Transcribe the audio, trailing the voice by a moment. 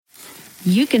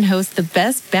you can host the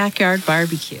best backyard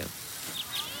barbecue.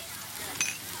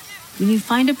 When you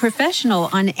find a professional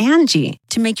on Angie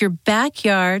to make your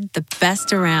backyard the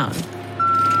best around.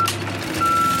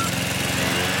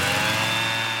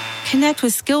 Connect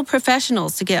with skilled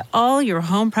professionals to get all your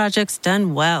home projects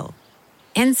done well.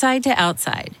 Inside to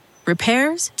outside,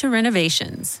 repairs to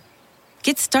renovations.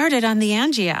 Get started on the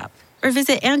Angie app or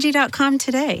visit Angie.com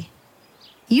today.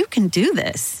 You can do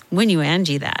this when you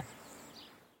Angie that.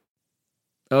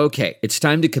 Okay, it's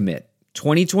time to commit.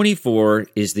 2024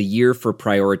 is the year for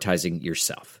prioritizing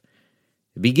yourself.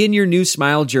 Begin your new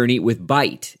smile journey with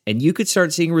Byte, and you could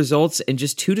start seeing results in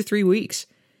just 2 to 3 weeks.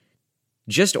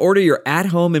 Just order your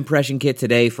at-home impression kit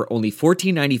today for only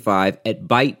 $14.95 at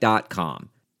Byte.com.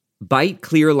 Byte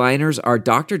clear liners are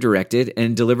doctor-directed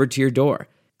and delivered to your door.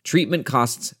 Treatment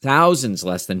costs thousands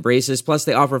less than braces, plus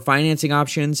they offer financing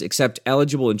options, accept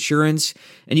eligible insurance,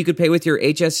 and you could pay with your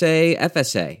HSA,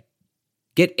 FSA.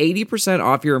 Get 80%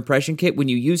 off your impression kit when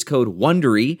you use code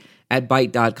WONDERY at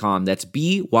Byte.com. That's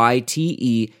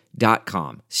BYTE.com.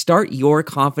 Start your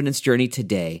confidence journey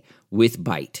today with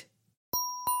Byte.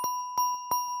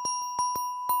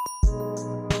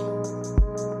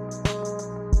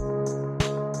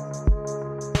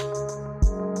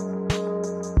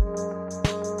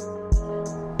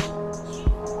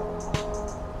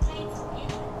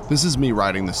 This is me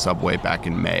riding the subway back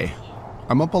in May.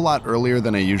 I'm up a lot earlier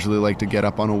than I usually like to get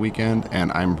up on a weekend,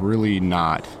 and I'm really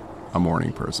not a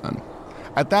morning person.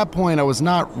 At that point, I was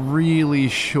not really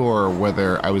sure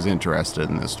whether I was interested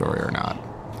in this story or not.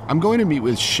 I'm going to meet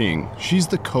with Xing. She's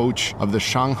the coach of the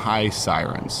Shanghai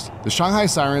Sirens. The Shanghai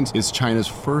Sirens is China's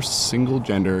first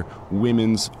single-gender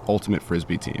women's ultimate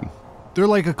frisbee team. They're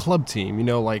like a club team, you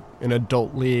know, like an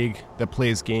adult league that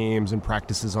plays games and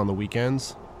practices on the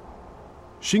weekends.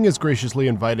 Xing has graciously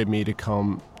invited me to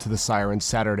come to the Siren's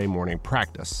Saturday morning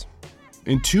practice.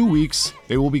 In 2 weeks,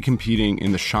 they will be competing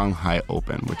in the Shanghai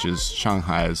Open, which is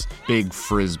Shanghai's big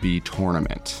frisbee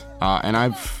tournament. And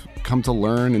I've come to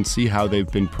learn and see how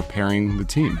they've been preparing the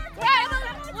team.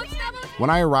 When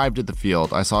I arrived at the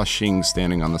field, I saw Xing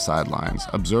standing on the sidelines,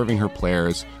 observing her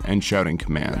players and shouting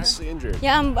commands.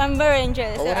 Yeah, I'm very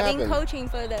injured. Oh, I've been coaching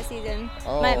for the season.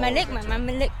 My ligament,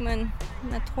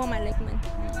 I tore my ligament.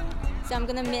 So I'm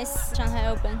gonna miss Shanghai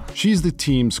Open. She's the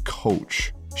team's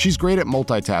coach. She's great at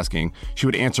multitasking. She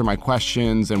would answer my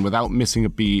questions and without missing a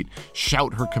beat,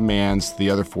 shout her commands to the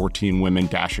other 14 women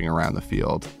dashing around the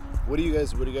field. What are you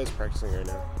guys practicing right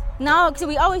now? No, so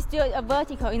we always do a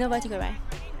vertical. You know vertical, right?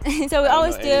 So we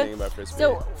always do.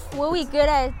 So what we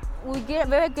get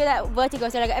very good at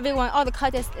vertical. So like everyone, all the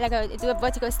cutters do a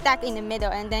vertical stack in the middle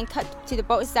and then cut to the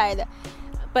both sides.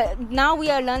 But now we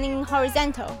are learning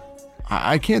horizontal.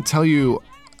 I can't tell you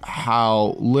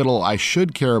how little I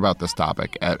should care about this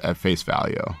topic at face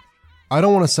value. I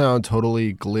don't want to sound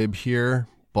totally glib here,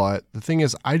 but the thing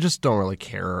is, I just don't really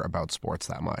care about sports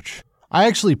that much. I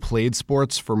actually played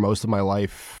sports for most of my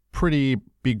life pretty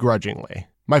begrudgingly.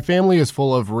 My family is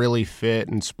full of really fit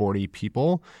and sporty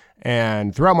people,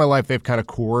 and throughout my life, they've kind of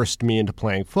coerced me into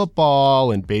playing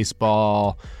football and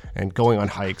baseball and going on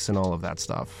hikes and all of that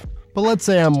stuff. But let's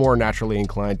say I'm more naturally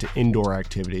inclined to indoor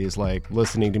activities like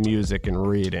listening to music and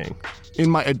reading. In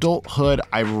my adulthood,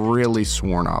 I've really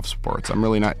sworn off sports. I'm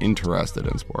really not interested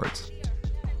in sports.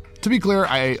 To be clear,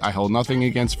 I hold nothing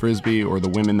against frisbee or the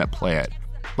women that play it.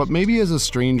 But maybe as a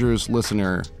stranger's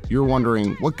listener, you're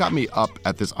wondering what got me up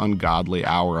at this ungodly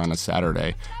hour on a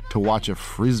Saturday to watch a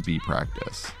frisbee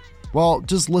practice. Well,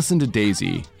 just listen to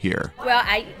Daisy here. Well,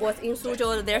 I was in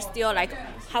Suzhou. There's still like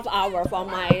half hour from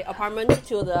my apartment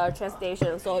to the train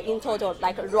station. So in total,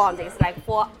 around it's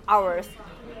 4 hours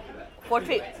for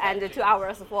trip and 2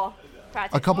 hours for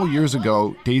practice. A couple years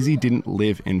ago, Daisy didn't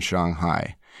live in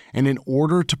Shanghai. And in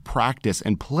order to practice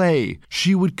and play,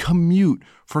 she would commute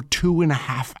for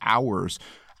 2.5 hours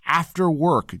after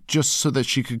work just so that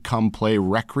she could come play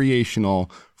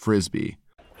recreational frisbee.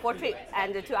 For trip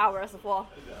and 2 hours for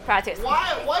practice.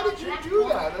 Why did you do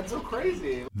that? That's so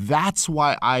crazy. That's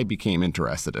why I became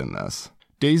interested in this.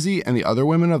 Daisy and the other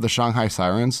women of the Shanghai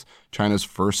Sirens, China's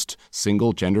first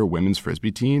single-gender women's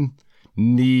frisbee team,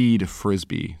 need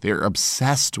frisbee. They're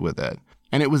obsessed with it.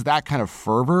 And it was that kind of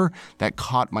fervor that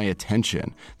caught my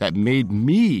attention, that made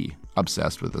me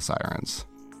obsessed with the Sirens.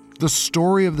 The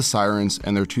story of the Sirens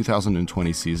and their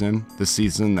 2020 season, the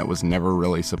season that was never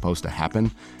really supposed to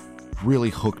happen, really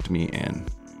hooked me in.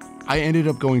 I ended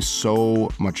up going so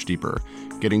much deeper,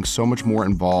 getting so much more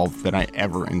involved than I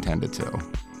ever intended to.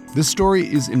 This story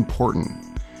is important.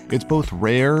 It's both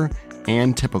rare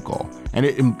and typical, and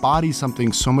it embodies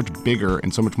something so much bigger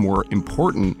and so much more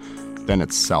important than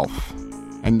itself.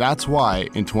 And that's why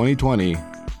in 2020,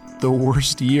 the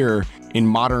worst year in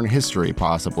modern history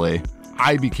possibly,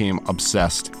 I became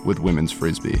obsessed with women's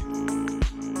frisbee.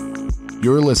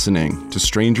 You're listening to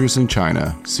Strangers in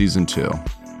China, Season 2.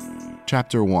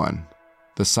 Chapter 1,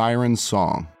 The Siren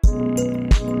Song.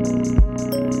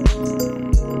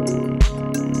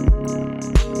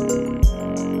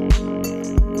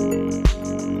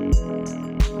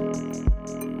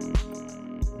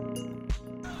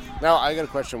 Now I got a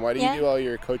question. Why do you do all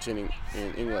your coaching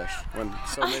in English when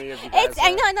so many of you guys? It's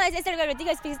a little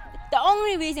ridiculous because the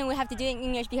only reason we have to do it in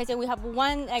English because we have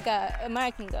one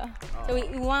American girl, so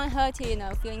we want her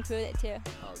to feel included too.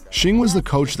 Xing was the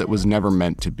coach that was never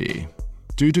meant to be.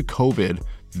 Due to COVID,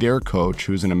 their coach,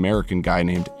 who's an American guy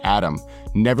named Adam,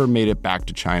 never made it back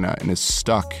to China and is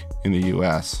stuck in the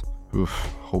US. Oof,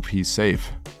 hope he's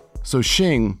safe. So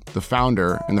Xing, the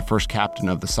founder and the first captain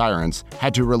of the Sirens,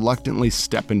 had to reluctantly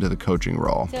step into the coaching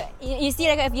role. So you see,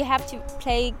 if you have to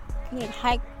play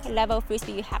high-level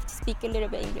frisbee, you have to speak a little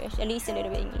bit English, at least a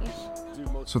little bit English.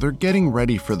 So they're getting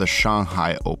ready for the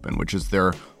Shanghai Open, which is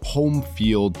their home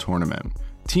field tournament.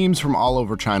 Teams from all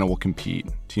over China will compete.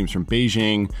 Teams from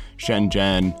Beijing,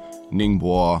 Shenzhen,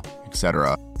 Ningbo,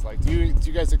 etc. Do you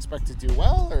guys expect to do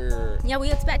well, or? Yeah,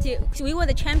 we expect to. We were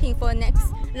the champion for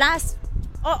last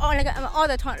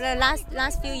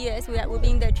few years. We've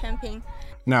been the champion.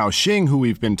 Now, Xing, who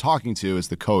we've been talking to, is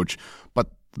the coach, but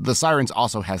the Sirens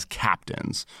also has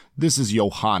captains. This is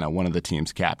Johanna, one of the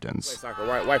team's captains.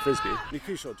 Why frisbee?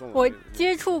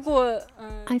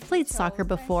 I've played soccer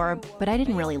before, but I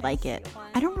didn't really like it.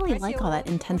 I don't really like all that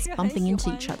intense bumping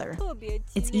into each other.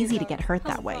 It's easy to get hurt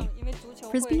that way.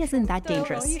 Frisbee isn't that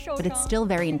dangerous, but it's still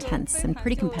very intense and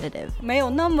pretty competitive.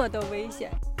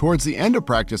 Towards the end of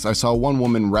practice, I saw one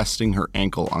woman resting her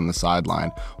ankle on the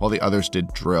sideline while the others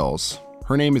did drills.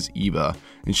 Her name is Eva,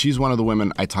 and she's one of the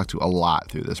women I talked to a lot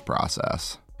through this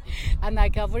process. I'm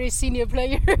like a very senior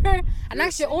player. I'm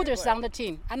actually oldest on the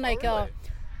team. I'm like,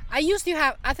 I used to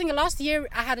have, I think last year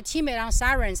I had a teammate on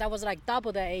Sirens. I was like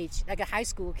double the age, like a high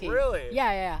school kid. Really?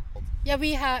 Yeah. Yeah,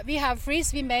 we have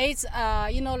frisbee mates,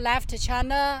 left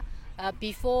China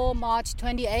before March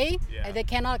 28. They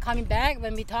cannot coming back.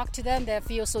 When we talk to them, they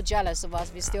feel so jealous of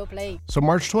us. We're still playing. So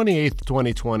March 28th,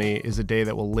 2020 is a day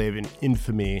that will live in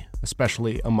infamy,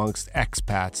 especially amongst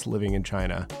expats living in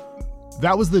China.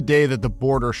 That was the day that the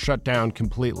border shut down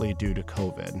completely due to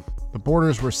COVID. The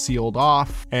borders were sealed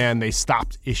off and they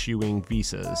stopped issuing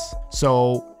visas.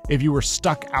 So if you were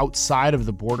stuck outside of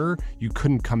the border, you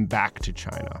couldn't come back to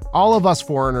China. All of us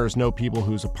foreigners know people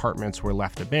whose apartments were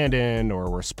left abandoned or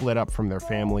were split up from their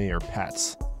family or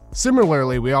pets.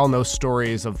 Similarly, we all know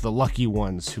stories of the lucky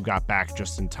ones who got back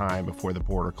just in time before the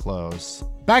border closed.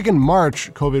 Back in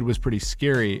March, COVID was pretty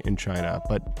scary in China,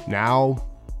 but now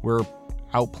we're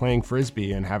out playing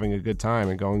frisbee and having a good time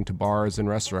and going to bars and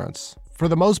restaurants. For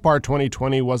the most part,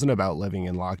 2020 wasn't about living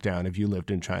in lockdown if you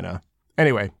lived in China.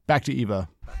 Anyway, back to Eva.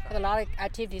 A lot of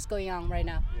activities going on right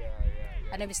now. Yeah.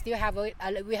 And we still have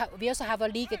we also have a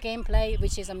league gameplay,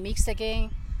 which is a mixed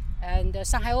game, and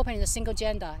Shanghai Open is a single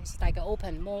gender. It's like an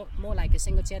open, more like a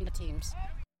single gender teams.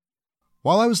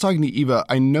 While I was talking to Eva,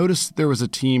 I noticed there was a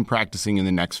team practicing in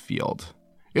the next field.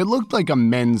 It looked like a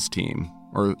men's team,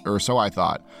 or so I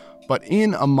thought, but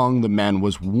in among the men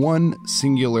was one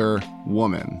singular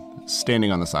woman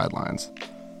standing on the sidelines.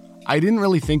 I didn't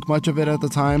really think much of it at the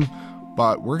time,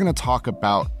 but we're going to talk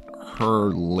about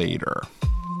her later.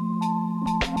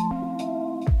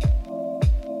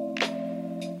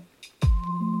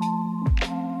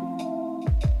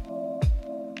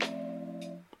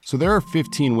 So there are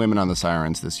 15 women on the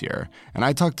Sirens this year, and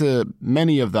I talked to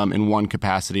many of them in one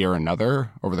capacity or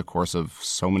another over the course of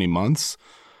so many months,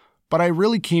 but I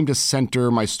really came to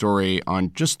center my story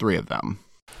on just 3 of them.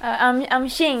 I'm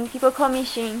Xing. People call me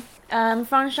Xing. I'm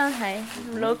from Shanghai.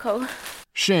 I'm local.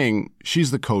 Xing, she's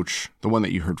the coach, the one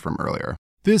that you heard from earlier.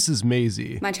 This is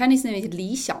Maisie. My Chinese name is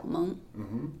Li Xiaomeng,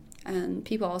 and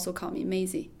people also call me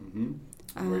Maisie.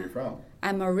 Where are you from?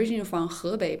 I'm originally from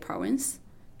Hebei province,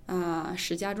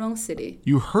 Shijiazhuang city.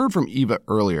 You heard from Eva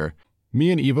earlier.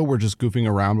 Me and Eva were just goofing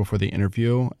around before the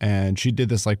interview, and she did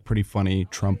this pretty funny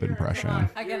Trump impression.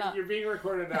 You're being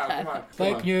recorded now. Come on.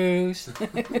 Fake news.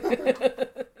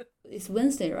 It's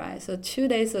Wednesday, right? So 2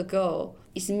 days ago,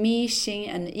 it's me, Xing,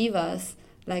 and Eva's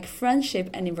friendship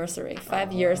anniversary,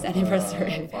 5 years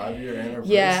anniversary. 5-year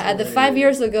anniversary. Yeah, at the 5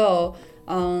 years ago,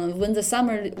 when the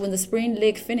spring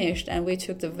league finished, and we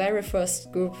took the very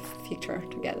first group picture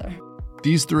together.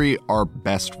 These 3 are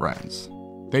best friends.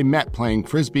 They met playing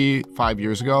frisbee 5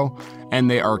 years ago, and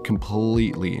they are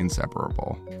completely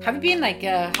inseparable. Have you been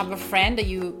have a friend that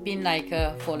you've been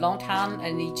for a long time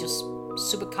and you just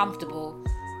super comfortable.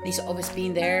 He's always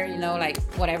been there, like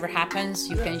whatever happens,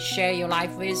 you can share your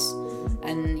life with,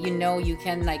 and you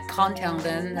can like count on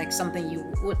them, like something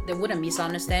they wouldn't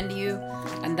misunderstand you,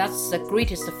 and that's the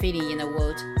greatest feeling in the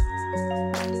world.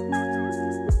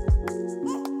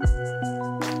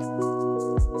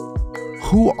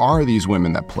 Who are these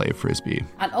women that play Frisbee?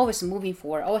 I'm always moving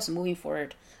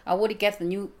forward. I want to get the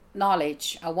new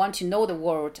knowledge. I want to know the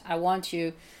world. I want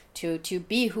to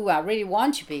be who I really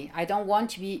want to be. I don't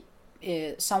want to be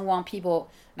someone people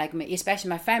like me, especially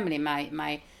my family,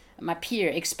 my peer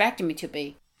expect me to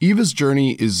be. Eva's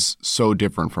journey is so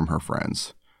different from her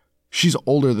friends. She's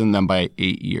older than them by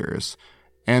 8 years.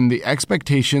 And the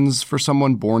expectations for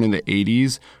someone born in the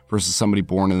 80s versus somebody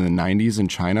born in the 90s in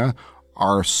China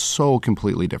are so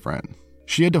completely different.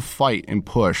 She had to fight and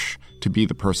push to be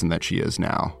the person that she is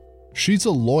now. She's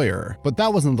a lawyer, but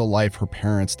that wasn't the life her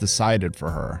parents decided for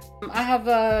her. I have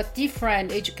a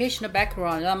different educational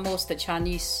background than most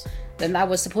Chinese. Then I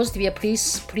was supposed to be a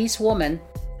police woman.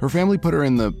 Her family put her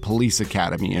in the police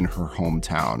academy in her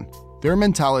hometown. Their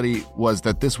mentality was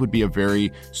that this would be a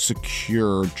very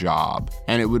secure job,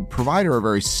 and it would provide her a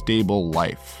very stable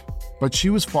life. But she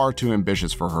was far too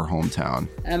ambitious for her hometown.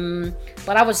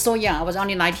 But I was so young. I was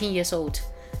only 19 years old.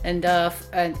 And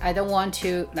I don't want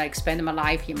to spend my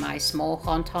life in my small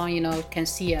hometown, can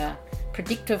see a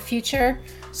predictive future.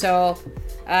 So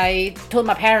I told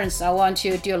my parents I want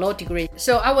to do a law degree.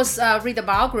 So I was read the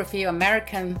biography of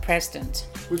American president.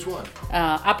 Which one?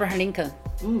 Abraham Lincoln.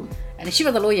 And she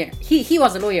was a lawyer. He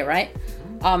was a lawyer, right?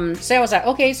 So I was like,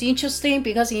 okay, it's interesting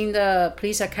because in the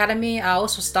police academy, I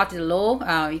also studied law,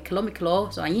 economic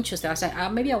law. So I'm interested. I said,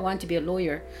 maybe I want to be a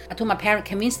lawyer. I told my parents,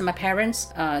 convinced my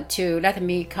parents to let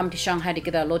me come to Shanghai to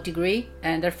get a law degree.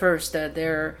 And at first,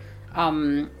 they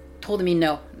told me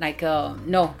no, no.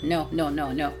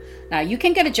 Now you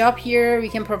can get a job here. We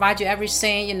can provide you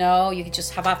everything. You can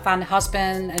just have a fun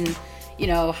husband and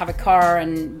have a car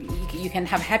and you can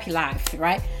have a happy life,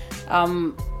 right?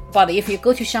 But if you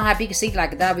go to Shanghai, big city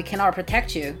like that, we cannot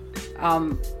protect you.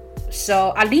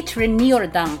 So I literally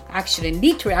kneeled down,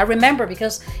 I remember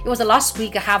because it was the last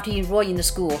week I have to enroll in the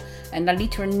school. And I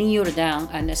literally kneeled down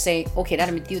and say, okay,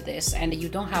 let me do this. And you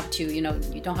don't have to, you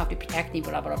don't have to protect me,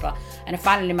 blah, blah, blah. And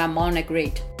finally, my mom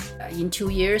agreed. In 2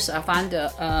 years, I found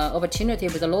an opportunity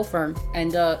with a law firm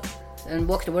and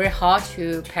worked very hard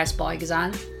to pass bar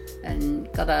exam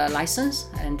and got a license.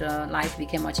 And life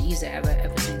became much easier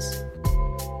ever since.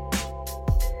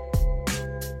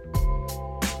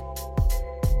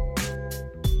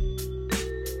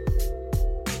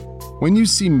 When you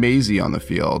see Maisie on the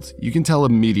field, you can tell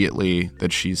immediately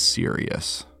that she's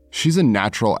serious. She's a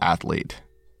natural athlete.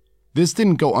 This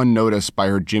didn't go unnoticed by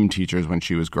her gym teachers when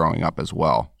she was growing up as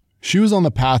well. She was on the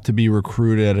path to be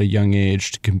recruited at a young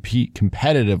age to compete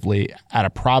competitively at a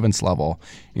province level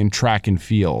in track and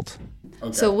field.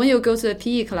 Okay. So when you go to a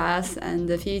PE class and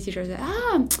the PE teacher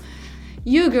says,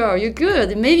 you girl, you're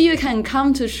good. Maybe you can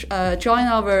come to join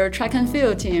our track and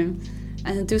field team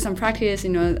and do some practice,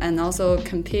 and also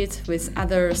compete with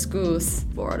other schools.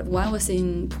 When I was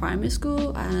in primary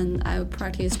school and I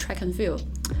practiced track and field.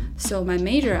 So my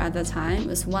major at that time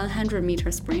was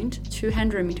 100-meter sprint,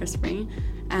 200-meter sprint,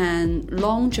 and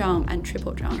long jump and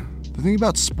triple jump. The thing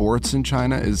about sports in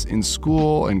China is in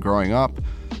school and growing up,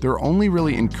 they're only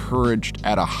really encouraged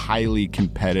at a highly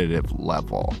competitive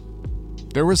level.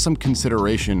 There was some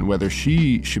consideration whether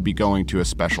she should be going to a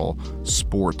special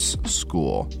sports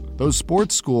school. Those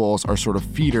sports schools are sort of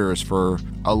feeders for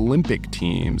Olympic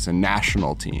teams and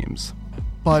national teams.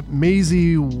 But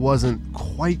Maisie wasn't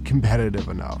quite competitive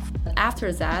enough.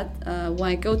 After that, when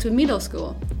I go to middle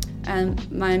school,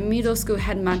 and my middle school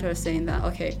headmaster saying that,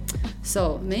 okay,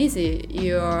 so Maisie,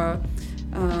 your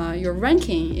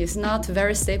ranking is not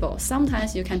very stable.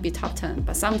 Sometimes you can be top 10,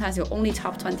 but sometimes you're only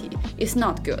top 20. It's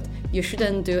not good. You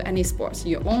shouldn't do any sports.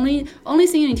 Your only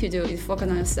thing you need to do is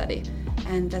focus on your study.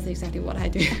 And that's exactly what I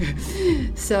do.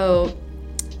 So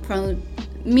from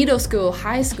middle school,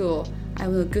 high school, I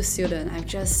was a good student. I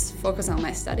just focused on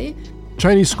my study.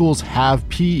 Chinese schools have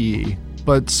PE,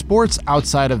 but sports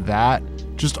outside of that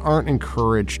just aren't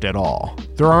encouraged at all.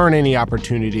 There aren't any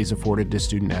opportunities afforded to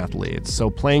student athletes, so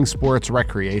playing sports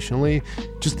recreationally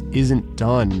just isn't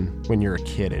done when you're a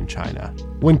kid in China.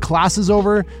 When class is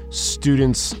over,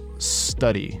 students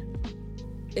study.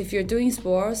 If you're doing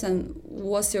sports, and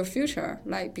what's your future?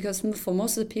 Because for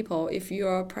most of the people, if you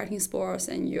are practicing sports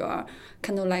and you are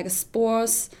kind of like a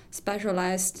sports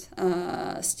specialized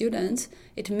student,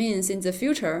 it means in the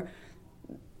future,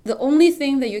 the only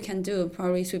thing that you can do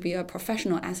probably to be a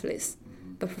professional athlete.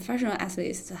 But professional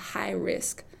athlete is a high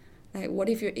risk. Like, what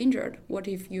if you're injured? What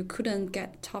if you couldn't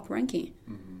get top ranking?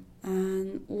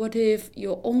 And what if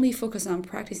you only focus on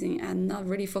practicing and not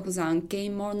really focus on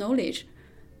gain more knowledge?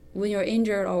 When you're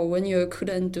injured or when you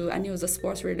couldn't do any of the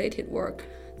sports-related work,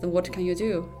 then what can you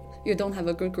do? You don't have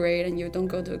a good grade and you don't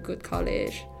go to a good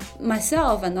college.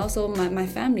 Myself and also my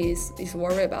family is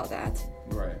worried about that.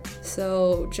 Right.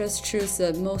 So just choose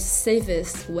the most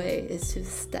safest way is to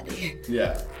study.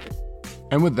 Yeah.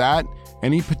 And with that,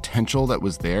 any potential that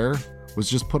was there was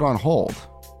just put on hold.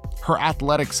 Her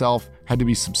athletic self had to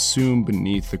be subsumed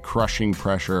beneath the crushing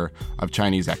pressure of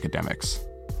Chinese academics.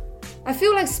 I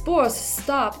feel like sports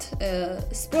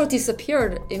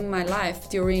disappeared in my life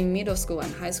during middle school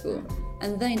and high school.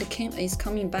 And then it's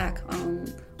coming back when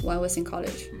I was in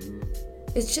college.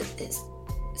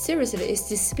 Seriously, it's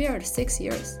disappeared 6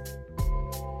 years.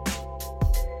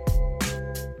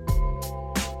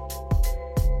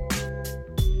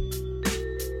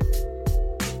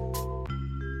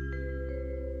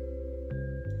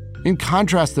 In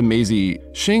contrast to Maisie,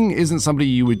 Xing isn't somebody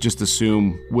you would just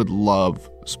assume would love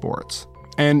sports.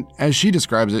 And as she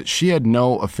describes it, she had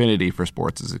no affinity for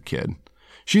sports as a kid.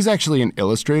 She's actually an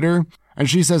illustrator, and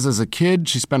she says as a kid,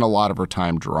 she spent a lot of her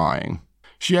time drawing.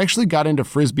 She actually got into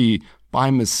Frisbee by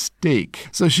mistake.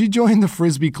 So she joined the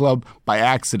Frisbee club by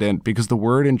accident because the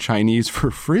word in Chinese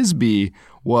for Frisbee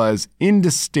was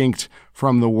indistinct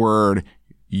from the word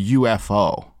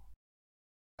UFO.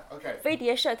 Okay. 飞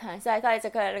碟社团, so I thought it's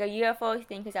like a UFO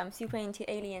thing because I'm super into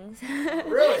aliens.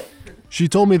 Really? She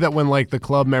told me that when the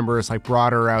club members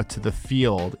brought her out to the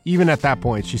field, even at that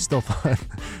point, she still thought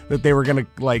that they were gonna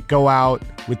go out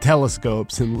with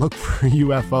telescopes and look for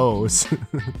UFOs.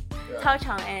 操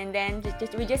场 and then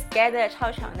we just gather at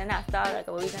操场, then I thought what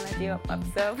we're gonna do,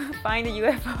 observe, find the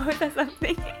UFOs or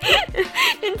something.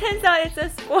 It turns out it's a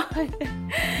sport.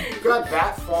 You got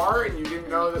that far and you didn't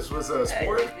know this was a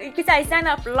sport? Because I signed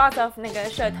up lots of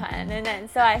社团, and then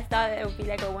so I thought it would be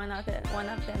one of them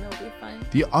would be fun.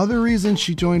 The other reason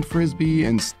she joined Frisbee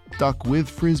and stuck with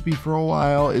Frisbee for a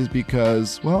while is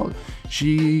because, well,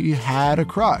 she had a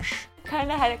crush.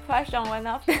 Kind of had a crush on one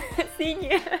of the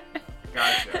seniors.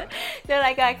 Gotcha. So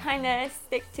I kind of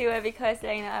stick to it because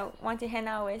I want to hang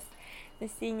out with the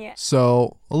senior.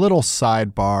 So a little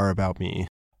sidebar about me.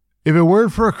 If it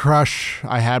weren't for a crush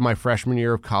I had my freshman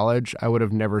year of college, I would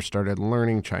have never started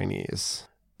learning Chinese.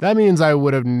 That means I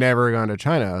would have never gone to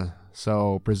China,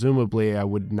 so presumably I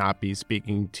would not be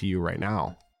speaking to you right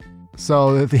now.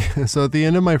 So at the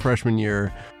end of my freshman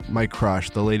year, my crush,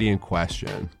 the lady in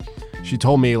question, she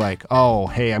told me oh,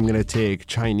 hey, I'm going to take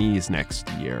Chinese next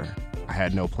year. I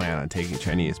had no plan on taking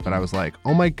Chinese, but I was like,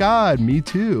 oh my God, me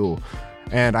too.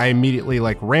 And I immediately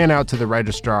ran out to the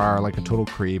registrar like a total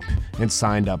creep and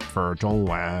signed up for 中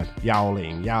文 Yao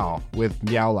Ling Yao with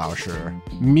Miao Lao Shi.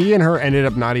 Me and her ended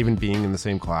up not even being in the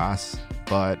same class,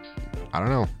 but I don't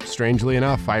know. Strangely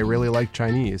enough, I really liked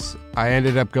Chinese. I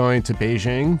ended up going to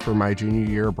Beijing for my junior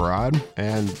year abroad,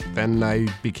 and then I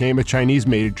became a Chinese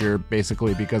major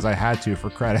basically because I had to for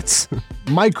credits.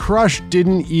 My crush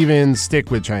didn't even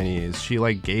stick with Chinese. She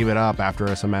gave it up after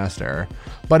a semester.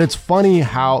 But it's funny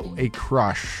how a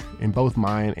crush, in both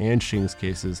mine and Xing's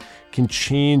cases, can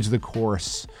change the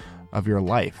course of your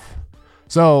life.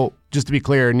 So, just to be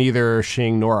clear, neither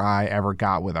Xing nor I ever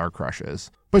got with our crushes.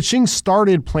 But Xing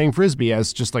started playing Frisbee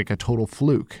as just a total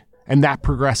fluke. And that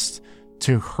progressed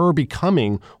to her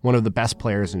becoming one of the best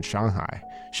players in Shanghai.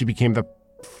 She became the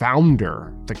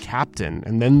founder, the captain,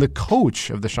 and then the coach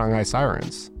of the Shanghai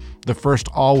Sirens, the first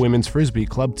all-women's Frisbee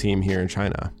club team here in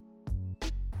China.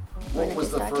 What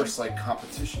was the first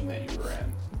competition that you were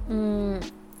in?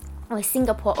 It was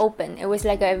Singapore Open. It was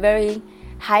a very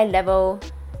high-level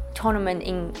tournament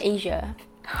in Asia.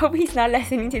 Hope he's not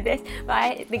listening to this,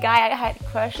 but the guy I had a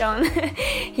crush on,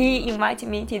 he invited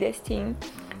me to this team.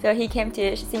 So he came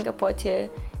to Singapore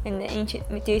and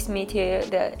introduced me to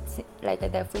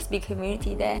the Frisbee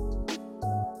community there.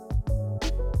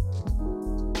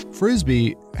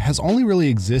 Frisbee has only really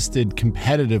existed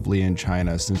competitively in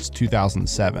China since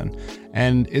 2007,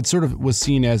 and it sort of was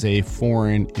seen as a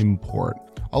foreign import.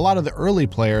 A lot of the early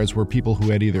players were people who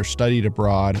had either studied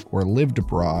abroad or lived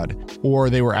abroad, or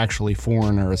they were actually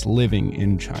foreigners living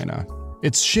in China.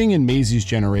 It's Xing and Maisie's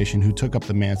generation who took up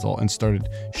the mantle and started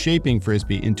shaping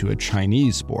Frisbee into a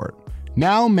Chinese sport.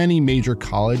 Now many major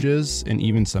colleges and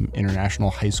even some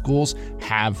international high schools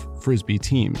have Frisbee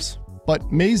teams.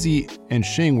 But Maisie and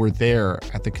Xing were there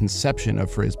at the conception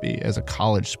of Frisbee as a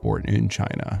college sport in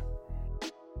China.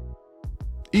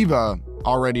 Eva,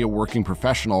 already a working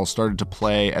professional, started to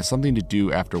play as something to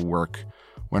do after work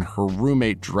when her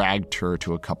roommate dragged her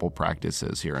to a couple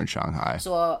practices here in Shanghai.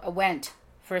 So I went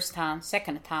first time,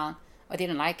 second time, I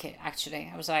didn't like it,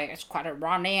 actually. I was like, it's quite a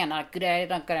running and not good at it,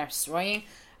 not good at throwing.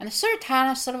 And the third time,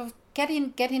 I sort of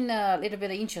getting a little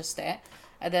bit interested.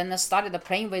 And then I started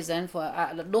playing with them for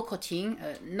a local team.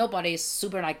 Nobody is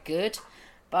super like good.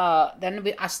 But then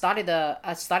I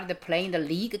started playing the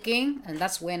league again, and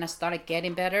that's when I started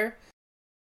getting better.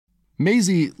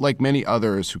 Maisie, like many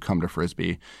others who come to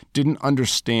Frisbee, didn't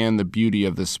understand the beauty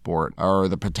of this sport or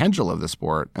the potential of the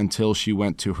sport until she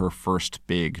went to her first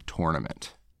big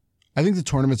tournament. I think the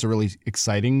tournaments are really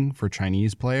exciting for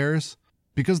Chinese players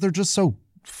because they're just so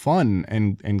fun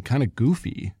and kind of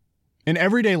goofy. In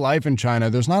everyday life in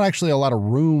China, there's not actually a lot of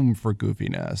room for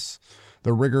goofiness.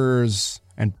 The rigors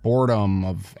and boredom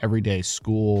of everyday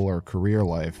school or career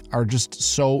life are just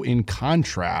so in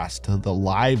contrast to the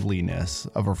liveliness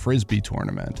of a Frisbee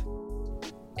tournament.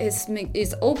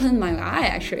 It's opened my eye,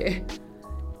 actually.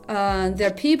 There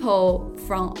are people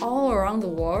from all around the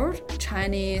world,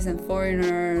 Chinese and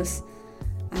foreigners.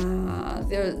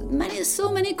 There are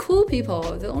so many cool people.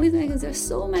 The only thing is there's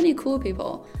so many cool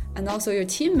people. And also your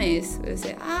teammates will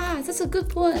say, that's a good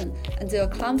point. And they'll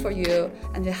clap for you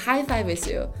and they high five with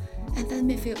you. And that made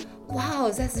me feel,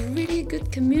 wow, that's a really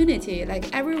good community.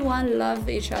 Like everyone loves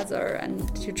each other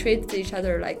and to treat each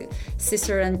other like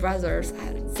sister and brothers.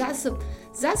 That's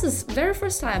the very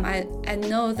first time I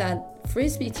know that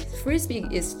Frisbee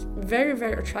is very,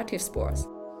 very attractive sport.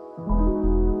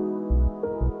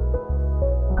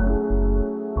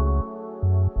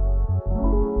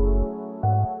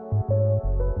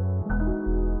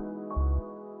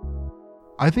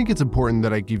 I think it's important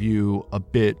that I give you a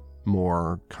bit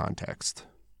more context.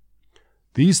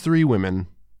 These three women,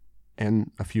 and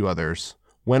a few others,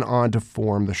 went on to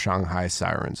form the Shanghai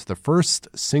Sirens, the first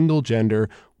single-gender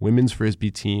women's Frisbee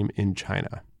team in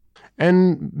China.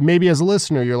 And maybe as a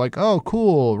listener, you're like, oh,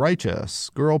 cool,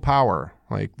 righteous, girl power,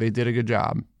 like they did a good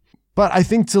job. But I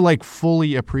think to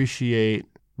fully appreciate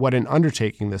what an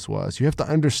undertaking this was, you have to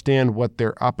understand what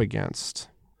they're up against.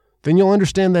 Then you'll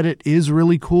understand that it is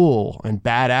really cool and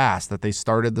badass that they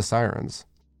started the Sirens.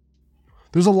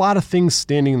 There's a lot of things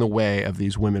standing in the way of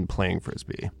these women playing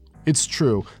Frisbee. It's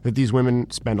true that these women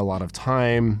spend a lot of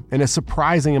time and a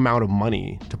surprising amount of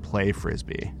money to play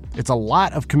Frisbee. It's a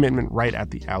lot of commitment right at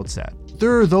the outset.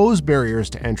 There are those barriers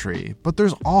to entry, but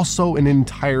there's also an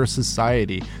entire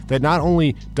society that not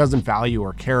only doesn't value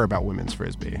or care about women's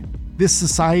Frisbee. This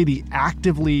society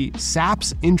actively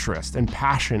saps interest and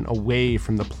passion away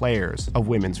from the players of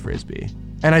women's Frisbee.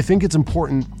 And I think it's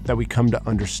important that we come to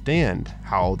understand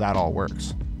how that all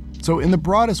works. So in the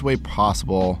broadest way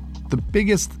possible, the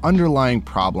biggest underlying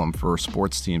problem for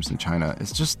sports teams in China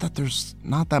is just that there's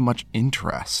not that much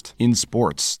interest in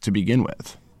sports to begin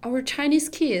with. Our Chinese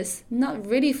kids not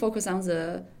really focus on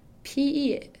the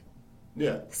PE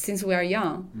since we are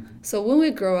young. Mm-hmm. So when we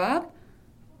grow up,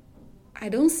 I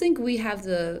don't think we have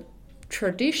the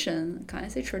tradition, can I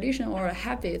say tradition or a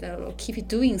habit that will keep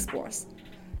doing sports.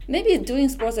 Maybe doing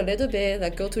sports a little bit,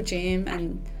 like go to gym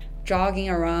and jogging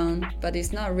around, but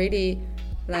it's not really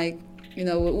like,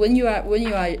 when you are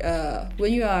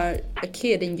a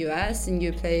kid in US and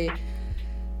you play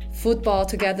football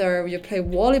together, you play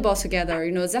volleyball together,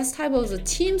 that's type of the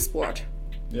team sport.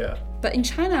 Yeah. But in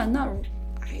China,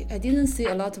 I didn't see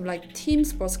a lot of team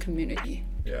sports community.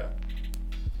 Yeah.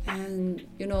 And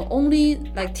only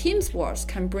team sports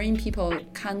can bring people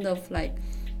kind of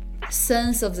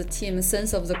sense of the team,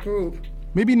 sense of the group.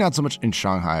 Maybe not so much in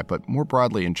Shanghai, but more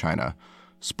broadly in China,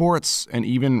 sports and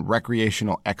even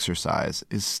recreational exercise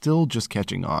is still just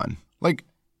catching on. Like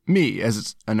me,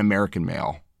 as an American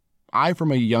male, I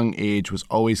from a young age was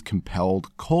always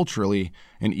compelled culturally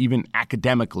and even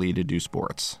academically to do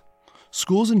sports.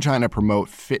 Schools in China promote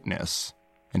fitness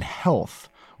and health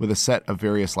with a set of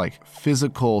various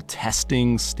physical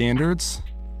testing standards.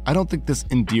 I don't think this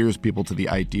endears people to the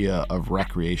idea of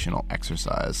recreational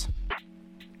exercise.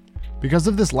 Because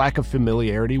of this lack of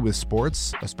familiarity with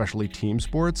sports, especially team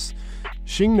sports,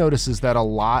 Xing notices that a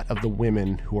lot of the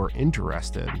women who are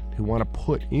interested, who want to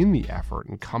put in the effort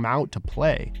and come out to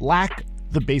play, lack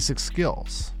the basic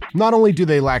skills. Not only do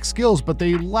they lack skills, but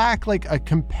they lack a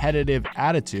competitive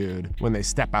attitude when they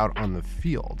step out on the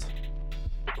field.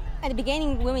 At the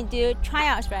beginning, when we do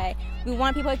tryouts, right, we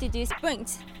want people to do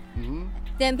sprints. Mm-hmm.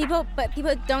 Then people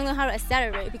don't know how to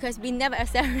accelerate because we never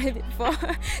accelerated before.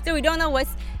 So we don't know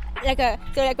what's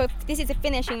this is a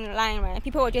finishing line, right?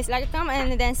 People will just like come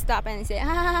and then stop and say,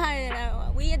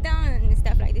 we are done and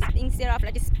stuff like this, instead of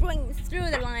like just sprint through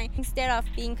the line, instead of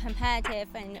being competitive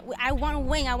and I want to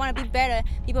win, I want to be better.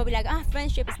 People will be like,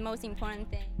 friendship is the most important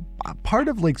thing. Part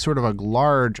of like sort of a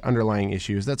large underlying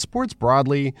issue is that sports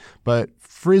broadly, but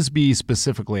Frisbee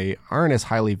specifically, aren't as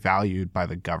highly valued by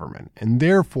the government, and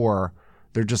therefore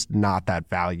they're just not that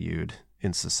valued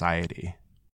in society.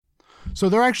 So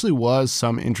there actually was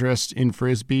some interest in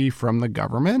Frisbee from the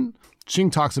government.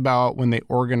 Xing talks about when they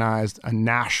organized a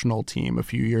national team a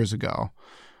few years ago,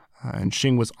 and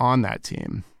Xing was on that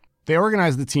team. They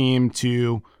organized the team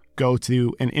to go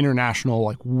to an international,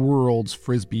 like, world's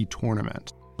Frisbee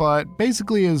tournament. But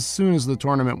basically, as soon as the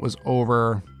tournament was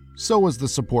over, so was the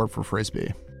support for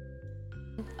Frisbee.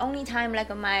 Only time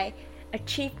like my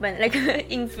achievement like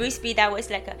in Frisbee that was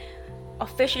like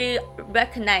officially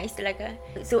recognized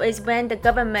so it's when the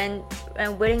government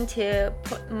willing to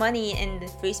put money in the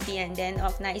Frisbee and then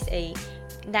organize a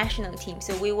national team.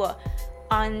 So we were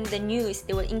on the news,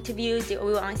 there were interviews, we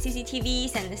were on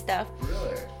CCTVs and stuff.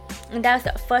 Really? And that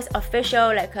was the first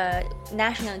official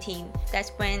national team. That's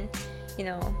when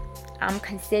I'm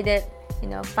considered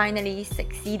finally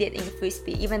succeeded in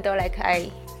Frisbee, even though I've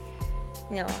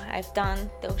done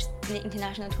those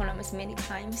international tournaments many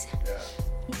times. Yeah.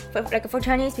 For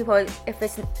Chinese people, if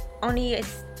it's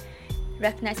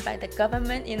recognized by the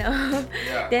government,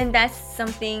 then that's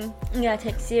something you gotta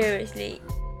take seriously.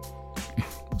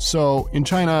 So in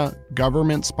China,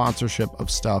 government sponsorship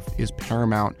of stuff is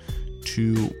paramount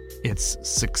to its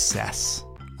success.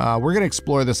 We're going to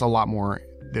explore this a lot more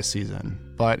this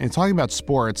season. But in talking about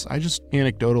sports, I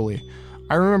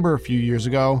remember a few years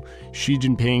ago, Xi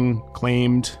Jinping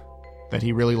claimed that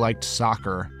he really liked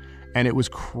soccer. And it was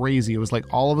crazy. It was like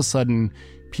all of a sudden,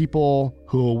 people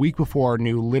who a week before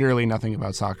knew literally nothing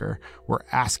about soccer were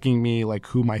asking me like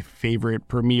who my favorite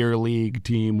Premier League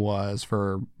team was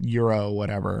for Euro,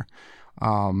 whatever.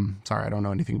 Sorry, I don't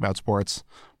know anything about sports.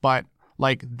 But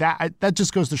like that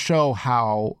just goes to show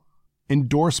how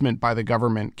endorsement by the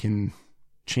government can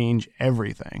change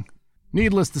everything.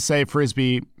 Needless to say,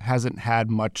 Frisbee hasn't had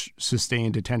much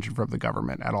sustained attention from the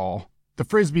government at all. The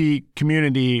Frisbee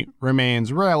community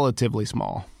remains relatively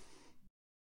small.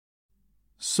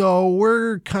 So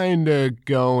we're kind of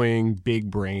going big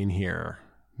brain here,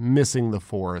 missing the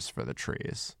forest for the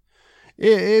trees.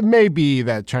 It may be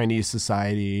that Chinese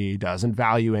society doesn't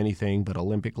value anything but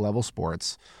Olympic-level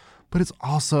sports, but it's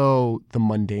also the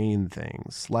mundane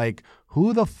things, like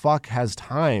who the fuck has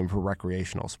time for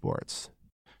recreational sports?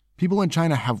 People in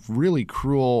China have really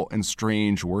cruel and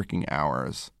strange working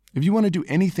hours. If you want to do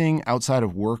anything outside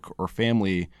of work or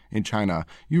family in China,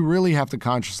 you really have to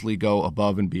consciously go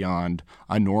above and beyond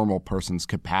a normal person's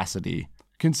capacity.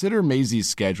 Consider Maisie's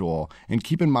schedule and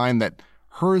keep in mind that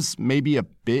hers may be a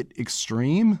bit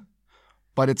extreme,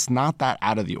 but it's not that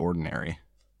out of the ordinary.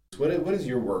 What does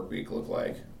your work week look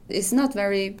like? It's not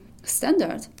very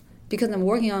standard because I'm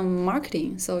working on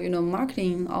marketing. So,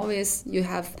 marketing always you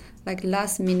have like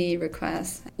last minute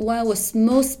requests. When I was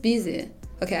most busy,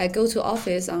 I go to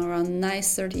office on around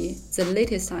 9:30, the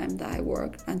latest time that I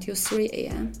work, until 3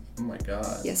 a.m. Oh my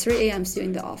God. Yeah, 3 a.m. still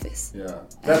in the office. Yeah.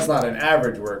 That's not an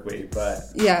average work week, but...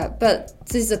 Yeah, but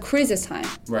this is the craziest time.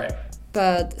 Right.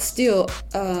 But still,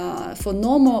 for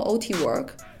normal OT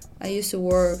work, I used to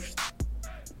work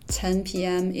 10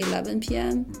 p.m., 11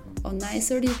 p.m., or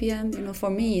 9:30 p.m.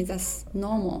 For me, that's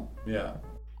normal. Yeah.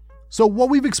 So what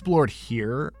we've explored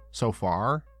here so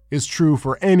far is true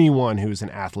for anyone who's an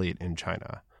athlete in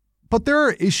China. But there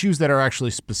are issues that are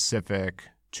actually specific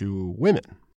to women.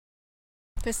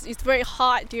 Because it's very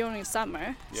hot during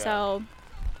summer. Yeah. So,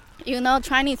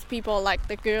 Chinese people, like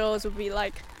the girls would be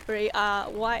like very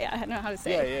white. I don't know how to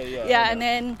say it. Yeah, and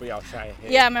then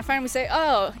my friend would say,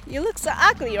 "Oh, you look so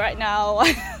ugly right now.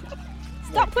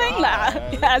 Stop playing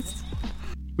that." Yes.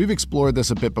 We've explored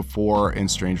this a bit before in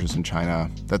Strangers in China,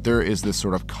 that there is this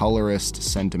sort of colorist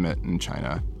sentiment in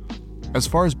China. As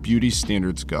far as beauty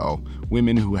standards go,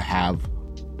 women who have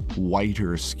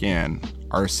whiter skin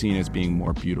are seen as being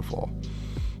more beautiful.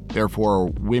 Therefore,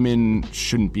 women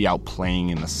shouldn't be out playing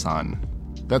in the sun.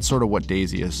 That's sort of what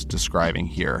Daisy is describing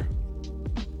here.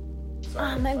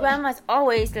 My grandma's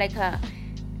always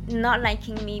not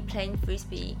liking me playing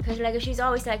Frisbee, because she's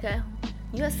always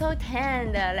you're so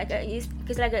tan,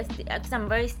 because I'm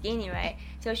very skinny, right?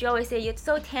 So she always say, you're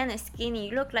so tan and skinny,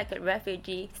 you look like a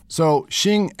refugee. So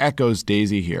Xing echoes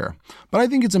Daisy here, but I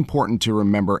think it's important to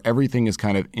remember everything is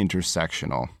kind of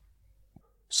intersectional.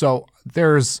 So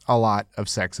there's a lot of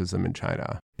sexism in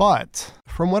China. But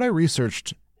from what I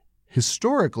researched,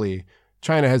 historically,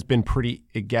 China has been pretty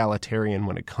egalitarian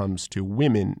when it comes to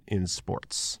women in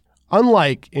sports.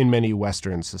 Unlike in many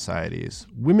Western societies,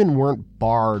 women weren't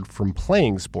barred from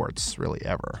playing sports really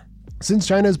ever. Since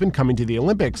China has been coming to the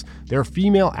Olympics, their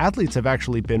female athletes have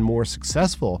actually been more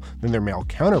successful than their male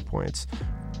counterparts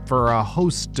for a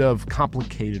host of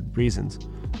complicated reasons.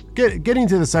 Getting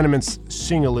to the sentiments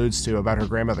Xing alludes to about her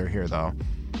grandmother here, though,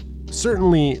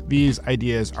 certainly these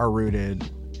ideas are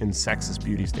rooted in sexist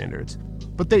beauty standards,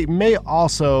 but they may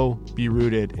also be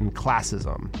rooted in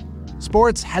classism.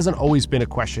 Sports hasn't always been a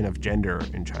question of gender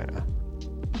in China,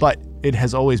 but it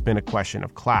has always been a question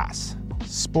of class.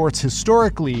 Sports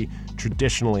historically,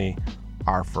 traditionally,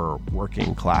 are for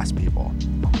working class people.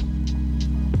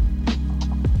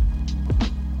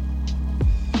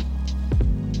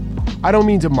 I don't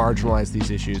mean to marginalize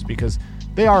these issues because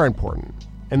they are important,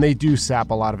 and they do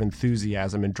sap a lot of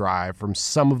enthusiasm and drive from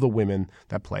some of the women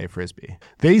that play Frisbee.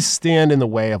 They stand in the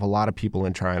way of a lot of people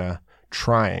in China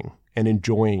trying and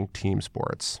enjoying team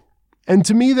sports. And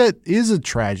to me, that is a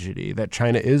tragedy that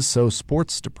China is so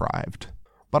sports deprived.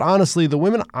 But honestly, the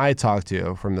women I talked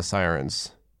to from the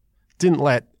Sirens didn't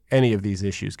let any of these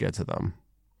issues get to them.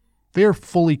 They are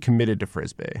fully committed to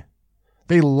Frisbee.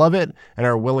 They love it and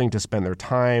are willing to spend their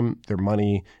time, their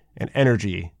money, and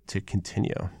energy to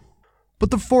continue.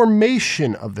 But the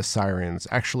formation of the Sirens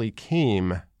actually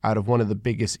came out of one of the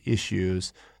biggest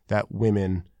issues that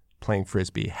women playing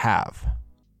Frisbee have.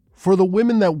 For the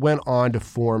women that went on to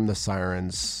form the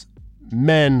Sirens,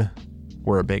 men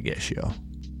were a big issue.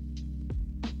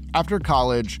 After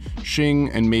college, Xing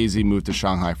and Maisie moved to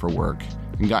Shanghai for work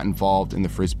and got involved in the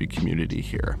Frisbee community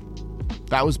here.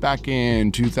 That was back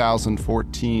in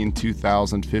 2014,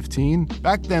 2015.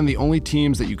 Back then, the only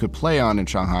teams that you could play on in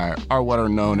Shanghai are what are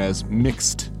known as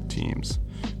mixed teams.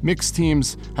 Mixed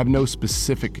teams have no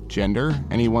specific gender.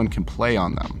 Anyone can play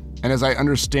on them. And as I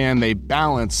understand, they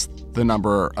balance the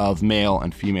number of male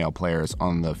and female players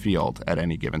on the field at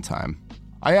any given time.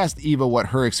 I asked Eva what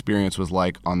her experience was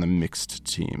like on the mixed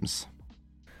teams.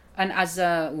 And as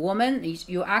a woman,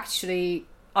 you actually,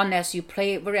 unless you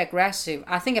play very aggressive,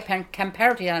 I think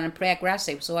comparatively I play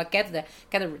aggressive, so I get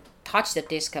to touch the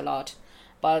disc a lot.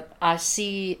 But I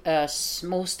see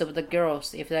most of the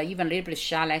girls, if they're even a little bit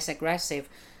shy, less aggressive,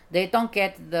 they don't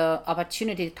get the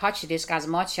opportunity to touch the disc as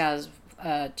much as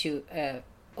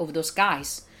over those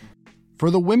guys.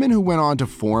 For the women who went on to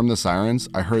form the Sirens,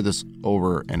 I heard this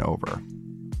over and over.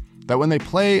 That when they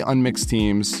play on mixed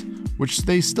teams, which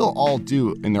they still all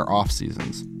do in their off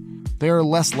seasons, they are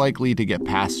less likely to get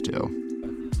passed to.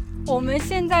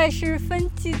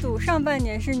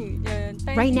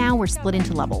 Right now, we're split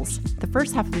into levels. The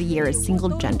first half of the year is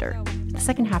single gender. The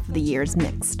second half of the year is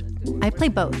mixed. I play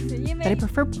both, but I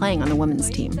prefer playing on the women's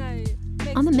team.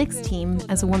 On the mixed team,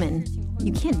 as a woman,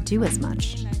 you can't do as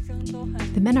much.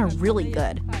 The men are really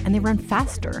good, and they run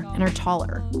faster and are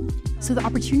taller. So the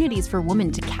opportunities for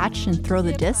women to catch and throw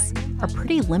the disc are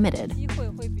pretty limited.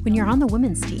 When you're on the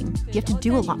women's team, you have to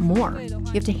do a lot more.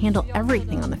 You have to handle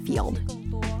everything on the field.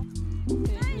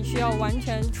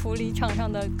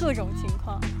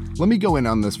 Let me go in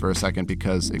on this for a second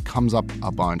because it comes up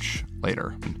a bunch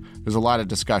later. There's a lot of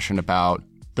discussion about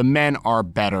the men are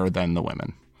better than the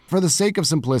women. For the sake of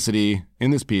simplicity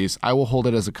in this piece, I will hold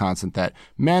it as a constant that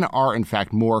men are in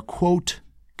fact more, quote,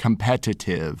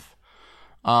 competitive.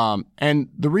 And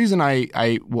the reason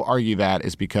I will argue that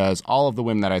is because all of the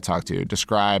women that I talk to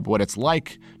describe what it's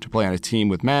like to play on a team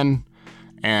with men,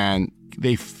 and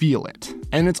they feel it.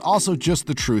 And it's also just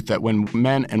the truth that when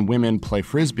men and women play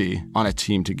Frisbee on a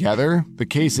team together, the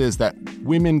case is that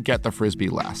women get the Frisbee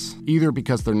less, either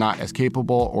because they're not as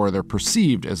capable or they're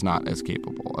perceived as not as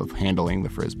capable of handling the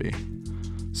Frisbee.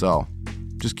 So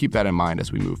just keep that in mind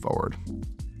as we move forward.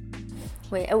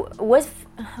 It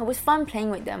was fun playing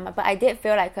with them, but I did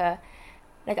feel like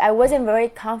I wasn't very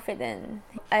confident.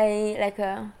 I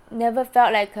never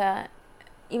felt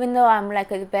even though I'm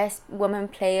the best woman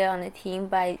player on the team,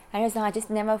 but I just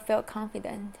never felt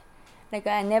confident.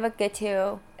 I never get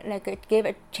to give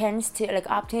a chance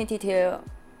to opportunity to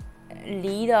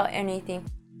lead or anything.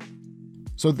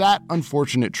 So that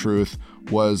unfortunate truth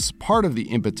was part of the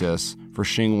impetus for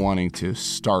Xing wanting to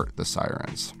start the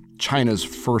Sirens, China's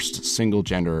first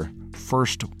single-gender,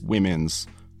 first women's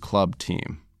club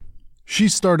team. She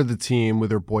started the team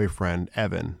with her boyfriend,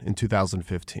 Evan, in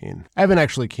 2015. Evan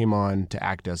actually came on to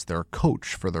act as their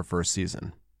coach for their first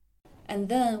season. And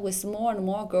then with more and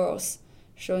more girls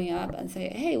showing up and say,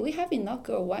 hey, we have enough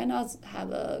girls, why not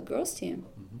have a girls team?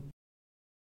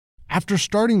 After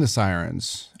starting the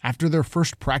Sirens, after their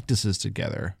first practices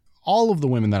together, All of the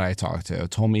women that I talked to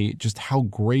told me just how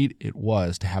great it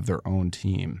was to have their own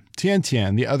team. Tian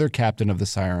Tian, the other captain of the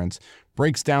Sirens,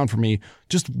 breaks down for me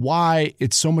just why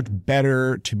it's so much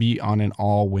better to be on an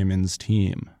all-women's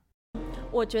team.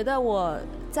 我觉得我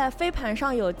在飞盘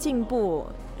上有进步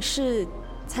是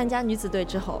参加女子队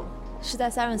之后，是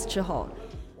在 Sirens 之后。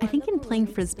I think in playing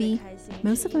Frisbee,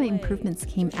 most of my improvements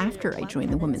came after I joined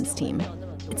the women's team.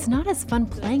 It's not as fun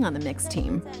playing on the mixed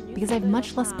team because I have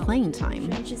much less playing time.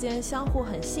 人之间相互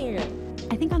很信任。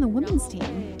I think on the women's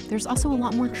team, there's also a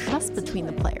lot more trust between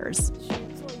the players.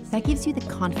 That gives you the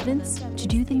confidence to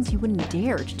do things you wouldn't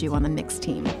dare to do on the mixed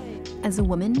team. As a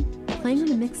woman, playing on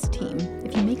the mixed team,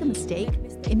 if you make a mistake,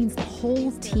 it means the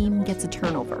whole team gets a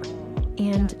turnover.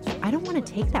 And I don't want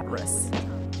to take that risk.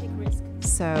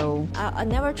 So I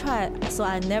never tried, so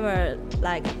I never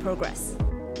progress.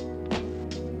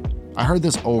 I heard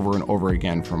this over and over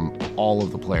again from all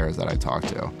of the players that I talked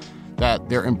to, that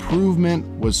their improvement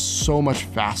was so much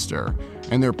faster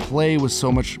and their play was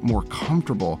so much more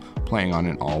comfortable playing on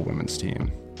an all-women's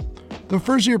team. The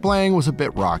first year playing was a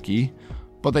bit rocky,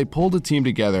 but they pulled a team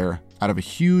together out of a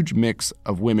huge mix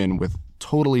of women with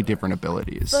totally different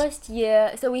abilities. First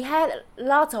year, so we had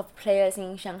lots of players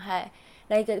in Shanghai,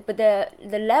 but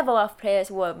the level of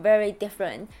players were very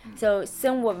different. So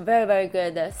some were very, very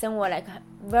good, some were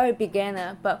very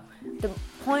beginner, but the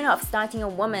point of starting a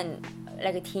woman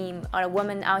a team or a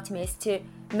woman ultimate is to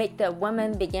make the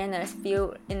women beginners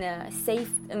feel in a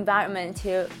safe environment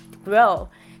to grow.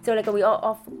 So we all,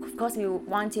 of course we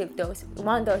want those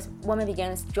women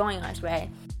beginners to join us, right?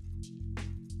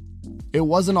 It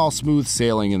wasn't all smooth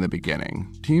sailing in the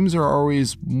beginning. Teams are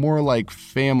always more like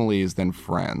families than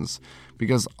friends,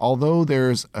 because although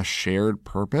there's a shared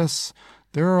purpose,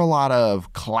 there are a lot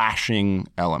of clashing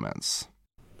elements.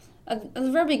 At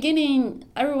the very beginning,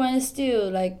 everyone is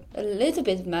still a little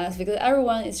bit mad because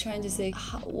everyone is trying to say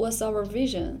what's our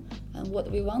vision and what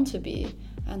we want to be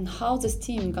and how this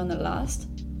team gonna last.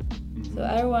 So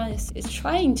everyone is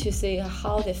trying to see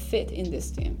how they fit in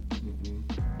this team.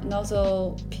 And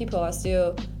also people are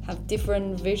still have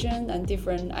different vision and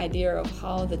different idea of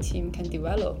how the team can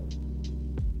develop.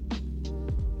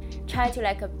 Try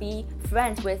to be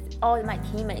friends with all my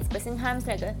teammates, but sometimes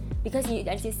because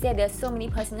as you said, there's so many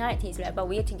personalities, right? But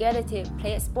we're together to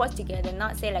play sports together,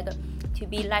 not say to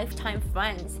be lifetime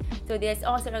friends. So there's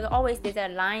also always there's a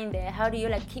line there. How do you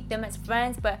keep them as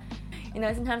friends? But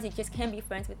sometimes you just can't be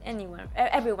friends with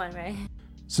everyone, right?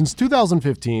 Since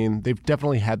 2015, they've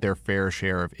definitely had their fair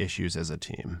share of issues as a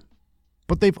team,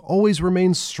 but they've always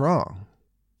remained strong.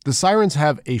 The Sirens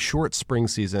have a short spring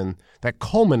season that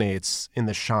culminates in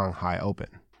the Shanghai Open.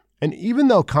 And even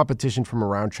though competition from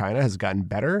around China has gotten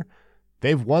better,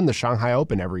 they've won the Shanghai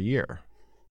Open every year.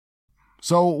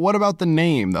 So what about the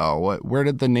name, though? Where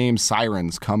did the name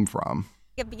Sirens come from?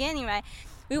 At the beginning, right,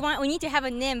 we need to have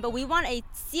a name, but we want a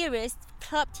serious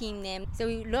club team name. So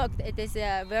we looked at this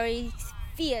very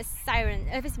fierce siren,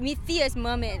 fierce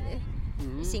mermaid.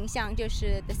 形象就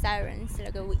是 the Sirens,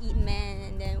 we eat men,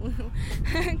 and then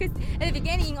because at the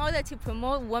beginning, in order to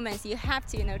promote women, so you have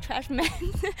to trash men,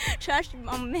 trash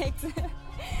mix.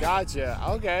 Gotcha.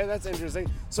 Okay, that's interesting.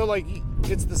 So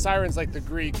it's the Sirens, the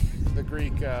Greek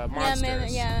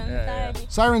monsters. Yeah.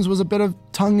 Sirens was a bit of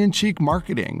tongue-in-cheek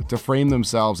marketing to frame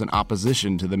themselves in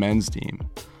opposition to the men's team.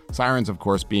 Sirens, of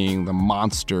course, being the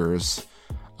monsters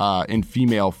in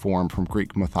female form from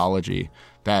Greek mythology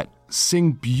that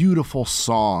sing beautiful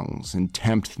songs and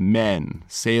tempt men,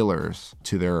 sailors,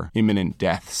 to their imminent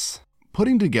deaths.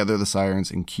 Putting together the Sirens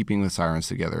and keeping the Sirens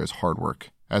together is hard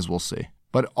work, as we'll see.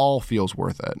 But it all feels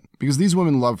worth it, because these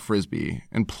women love Frisbee,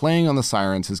 and playing on the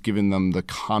Sirens has given them the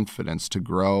confidence to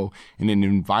grow in an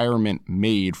environment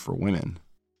made for women.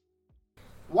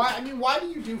 Why do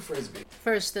you do Frisbee?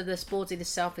 First, the sport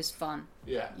itself is fun.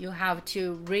 Yeah. You have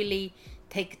to really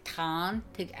take time,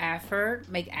 make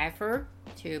effort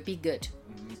to be good.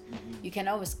 You can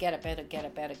always get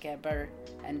better,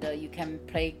 and you can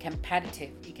play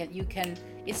competitive. You can.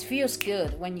 It feels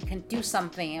good when you can do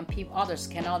something and others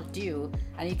cannot do,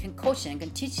 and you can coach them, you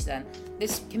can teach them.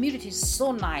 This community is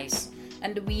so nice,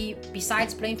 and we,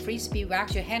 besides playing Frisbee, we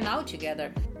actually hang out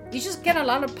together. You just get a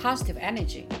lot of positive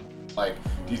energy. Do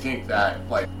you think that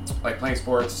playing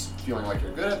sports, feeling like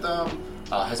you're good at them,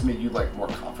 has made you more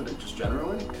confident just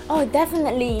generally? Oh,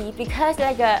 definitely, because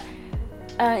because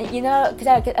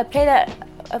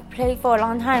I played for a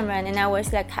long time, right? And I was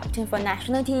captain for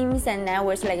national teams, and I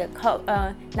was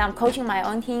now I'm coaching my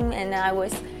own team, and I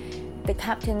was the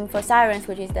captain for Sirens,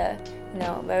 which is the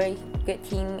very good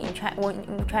team in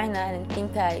China, and I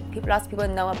think lots of people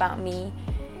know about me.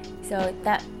 So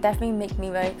that definitely made me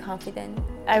very confident.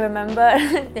 I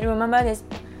remember this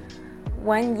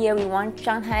one year we won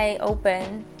Shanghai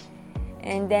Open,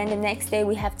 and then the next day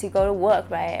we have to go to work,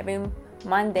 right? Every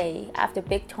Monday after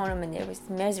big tournament, it was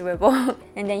miserable.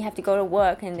 And then you have to go to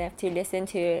work and have to listen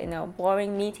to,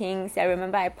 boring meetings. I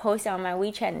remember I posted on my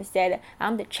WeChat and said,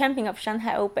 I'm the champion of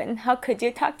Shanghai Open. How could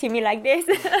you talk to me like this?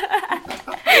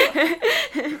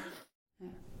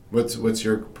 What's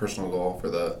your personal goal for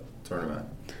the tournament?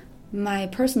 My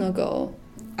personal goal,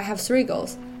 I have 3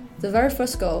 goals. The very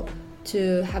first goal,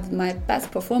 to have my best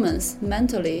performance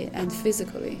mentally and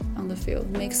physically on the field,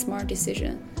 make smart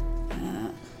decisions.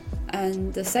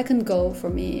 And the second goal for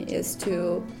me is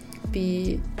to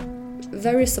be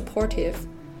very supportive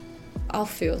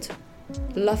outfield,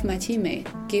 love my teammate,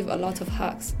 give a lot of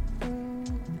hugs,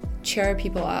 cheer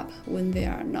people up when they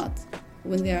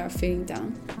are feeling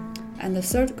down. And the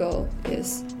third goal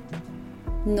is,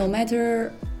 no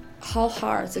matter how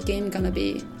hard the game gonna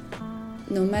be,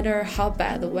 no matter how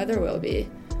bad the weather will be,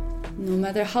 no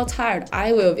matter how tired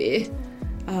I will be,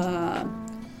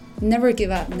 never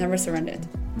give up, never surrender.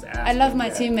 I love my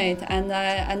teammate, and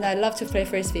I love to play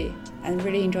frisbee and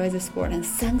really enjoy the sport. And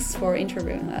thanks for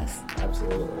interviewing us.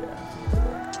 Absolutely.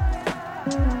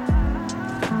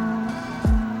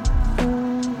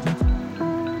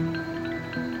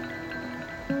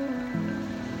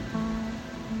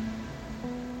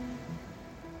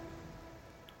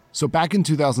 So back in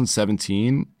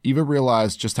 2017, Eva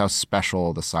realized just how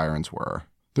special the Sirens were.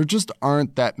 There just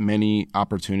aren't that many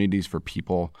opportunities for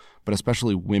people, but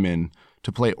especially women,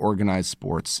 to play organized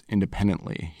sports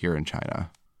independently here in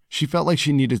China. She felt like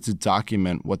she needed to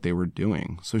document what they were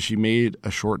doing, so she made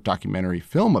a short documentary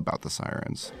film about the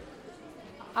Sirens.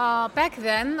 Back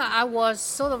then, I was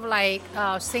sort of like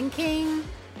thinking,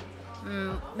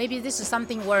 maybe this is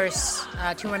something worth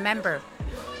to remember.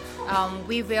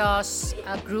 We were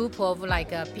a group of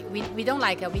we don't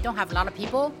have a lot of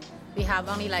people. We have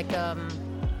only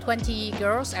 20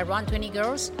 girls, around 20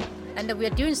 girls, and we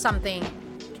are doing something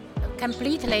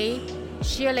completely,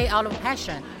 sheerly out of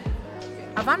passion.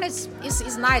 I find it's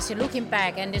nice looking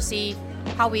back and to see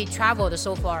how we traveled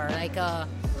so far,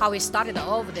 how we started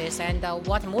all of this and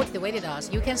what motivated us.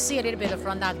 You can see a little bit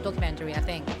from that documentary, I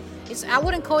think. I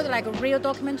wouldn't call it like a real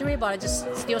documentary, but it's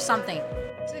just still something.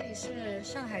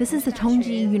 This is the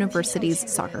Tongji University's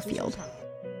soccer field.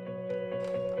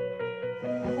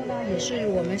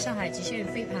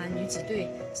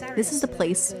 This is the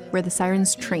place where the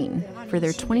Sirens train for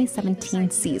their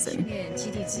 2017 season.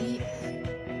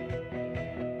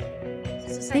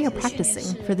 They are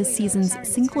practicing for this season's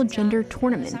single-gender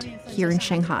tournament here in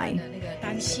Shanghai.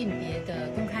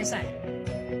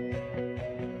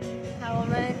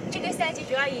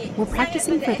 We're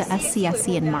practicing for the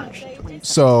SCSC in March.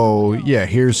 So, yeah,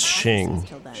 here's Xing.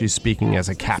 She's speaking as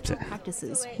a captain.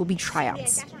 Practices will be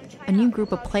tryouts. A new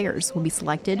group of players will be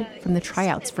selected from the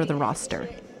tryouts for the roster.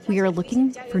 We are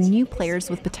looking for new players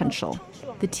with potential.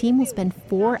 The team will spend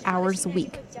 4 hours a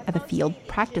week at the field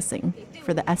practicing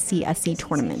for the SCSC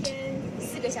tournament.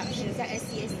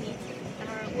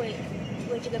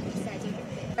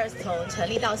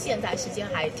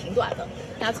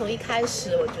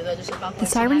 The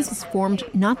Sirens was formed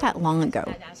not that long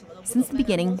ago. Since the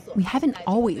beginning, we haven't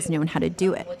always known how to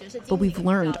do it, but we've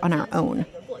learned on our own.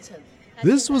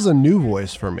 This was a new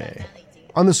voice for me.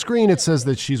 On the screen, it says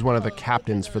that she's one of the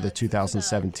captains for the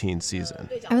 2017 season.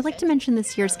 I would like to mention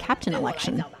this year's captain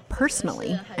election.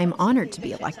 Personally, I'm honored to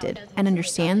be elected and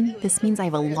understand this means I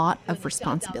have a lot of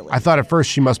responsibility. I thought at first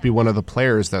she must be one of the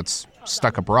players that's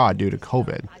stuck abroad due to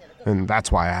COVID, and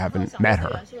that's why I haven't met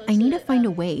her. I need to find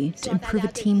a way to improve a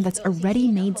team that's already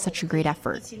made such a great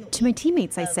effort. To my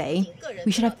teammates, I say,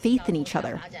 we should have faith in each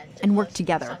other and work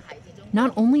together,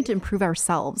 not only to improve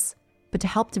ourselves, but to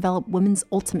help develop women's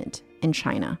ultimate in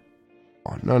China.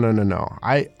 Oh, no.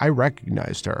 I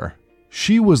recognized her.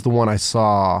 She was the one I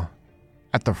saw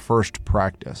at the first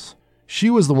practice. She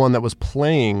was the one that was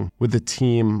playing with the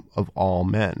team of all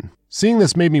men. Seeing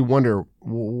this made me wonder,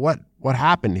 what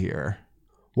happened here?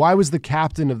 Why was the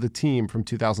captain of the team from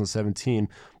 2017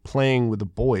 playing with the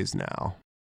boys now?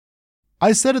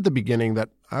 I said at the beginning that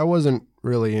I wasn't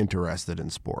really interested in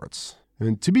sports.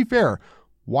 And to be fair,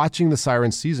 watching the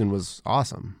Siren season was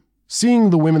awesome. Seeing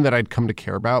the women that I'd come to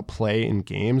care about play in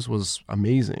games was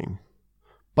amazing.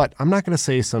 But I'm not going to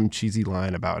say some cheesy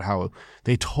line about how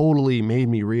they totally made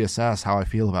me reassess how I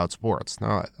feel about sports.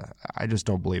 No, I just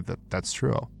don't believe that that's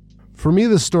true. For me,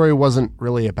 this story wasn't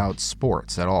really about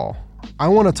sports at all. I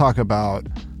want to talk about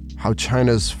how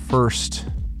China's first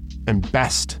and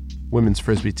best women's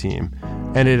frisbee team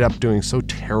ended up doing so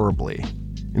terribly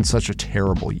in such a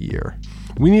terrible year.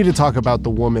 We need to talk about the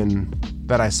woman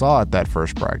that I saw at that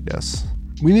first practice.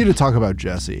 We need to talk about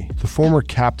Jesse, the former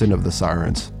captain of the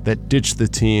Sirens that ditched the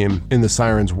team in the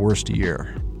Sirens' worst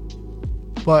year.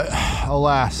 But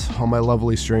alas, all my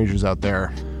lovely strangers out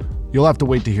there, you'll have to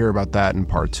wait to hear about that in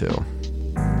part 2.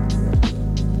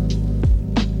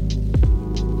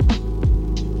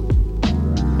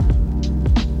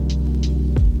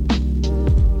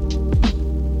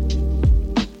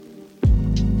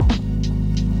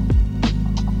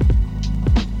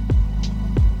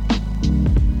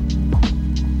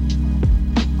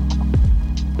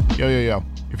 Yo.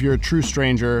 If you're a true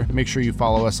stranger, make sure you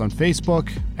follow us on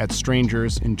Facebook at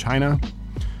Strangers in China.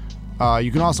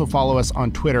 You can also follow us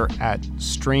on Twitter at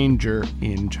Stranger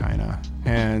in China.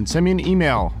 And send me an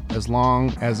email as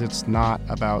long as it's not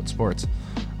about sports.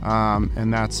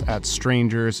 And that's at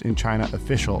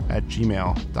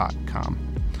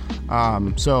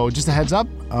strangersinchinaofficial@gmail.com. So just a heads up,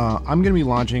 I'm going to be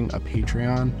launching a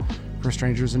Patreon for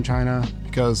Strangers in China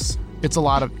because it's a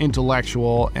lot of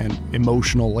intellectual and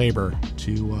emotional labor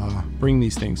to bring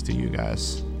these things to you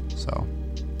guys. So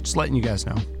just letting you guys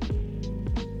know.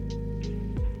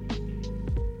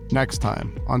 Next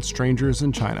time on Strangers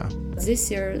in China. This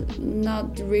year,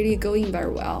 not really going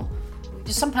very well.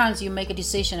 Sometimes you make a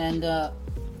decision and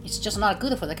it's just not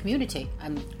good for the community,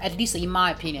 at least in my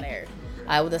opinion.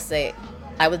 I would say,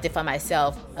 I would define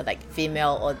myself as like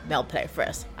female or male player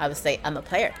first. I would say I'm a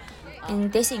player.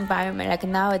 In this environment, like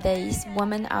nowadays,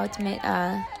 women ultimate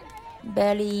are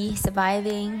barely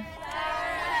surviving.